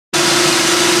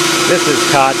This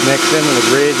is Todd Nixon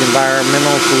with Ridge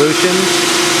Environmental Solutions.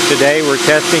 Today we're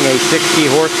testing a 60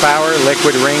 horsepower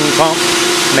liquid ring pump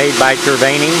made by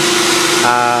TRAVAINI.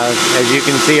 As you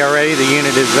can see already, the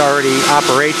unit is already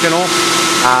operational.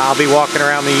 I'll be walking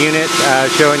around the unit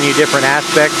showing you different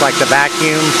aspects like the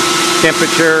vacuum,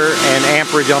 temperature, and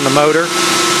amperage on the motor.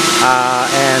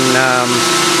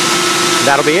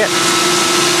 That'll be it.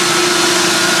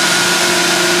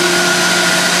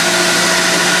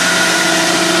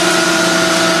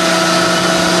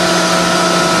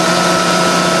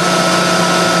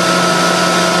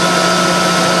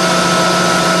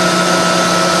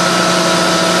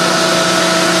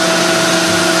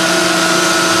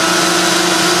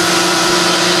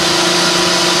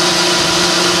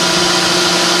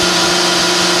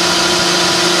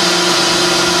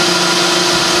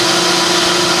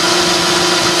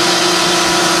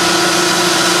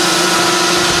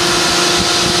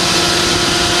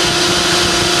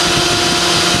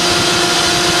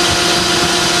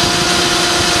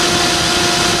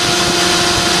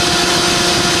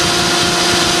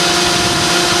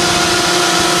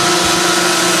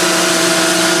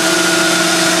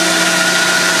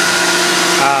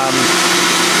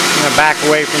 Back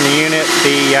away from the unit.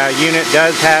 The unit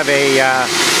does have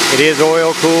it is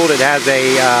oil cooled. It has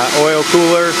a oil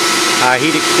cooler,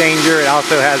 heat exchanger. It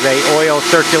also has a oil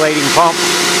circulating pump,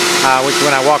 which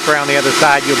when I walk around the other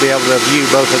side, you'll be able to view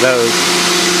both of those.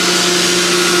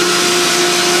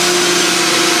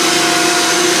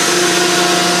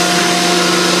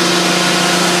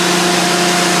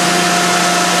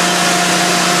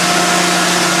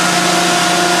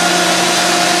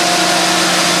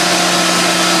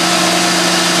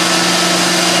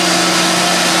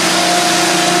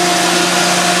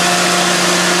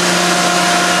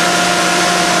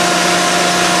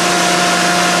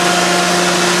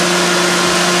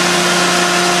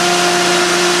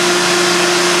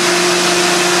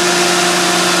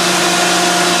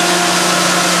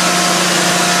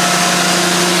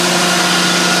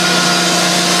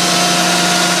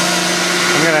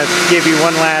 I'm going to give you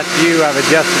one last view. I've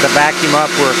adjusted the vacuum up.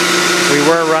 We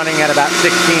were running at about 16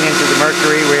 inches of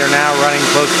mercury. We are now running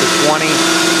close to 20.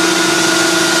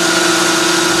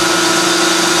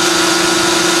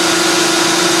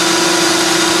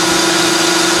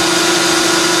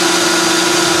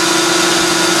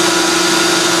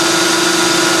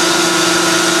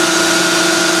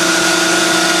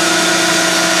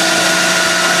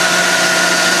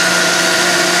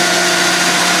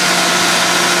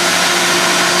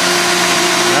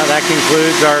 That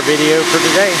concludes our video for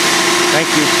today. Thank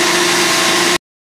you.